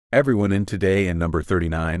Everyone in today and number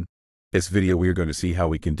 39. This video we are going to see how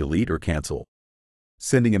we can delete or cancel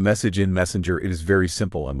sending a message in Messenger. It is very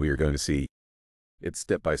simple and we are going to see it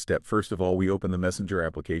step by step. First of all, we open the Messenger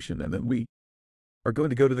application and then we are going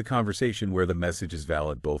to go to the conversation where the message is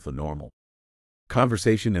valid, both a normal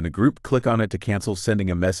conversation and a group. Click on it to cancel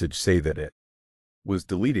sending a message. Say that it was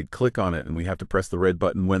deleted. Click on it and we have to press the red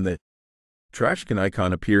button. When the trash can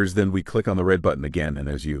icon appears, then we click on the red button again, and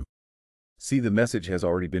as you see, the message has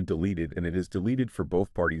already been deleted, and it is deleted for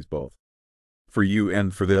both parties, both for you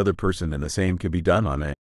and for the other person, and the same can be done on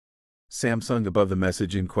a Samsung. Above the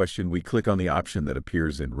message in question, we click on the option that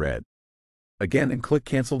appears in red again and click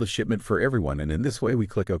cancel the shipment for everyone, and in this way we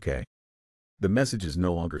click OK. The message is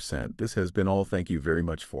no longer sent. This has been all. Thank you very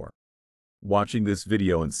much for watching this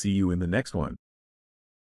video and see you in the next one.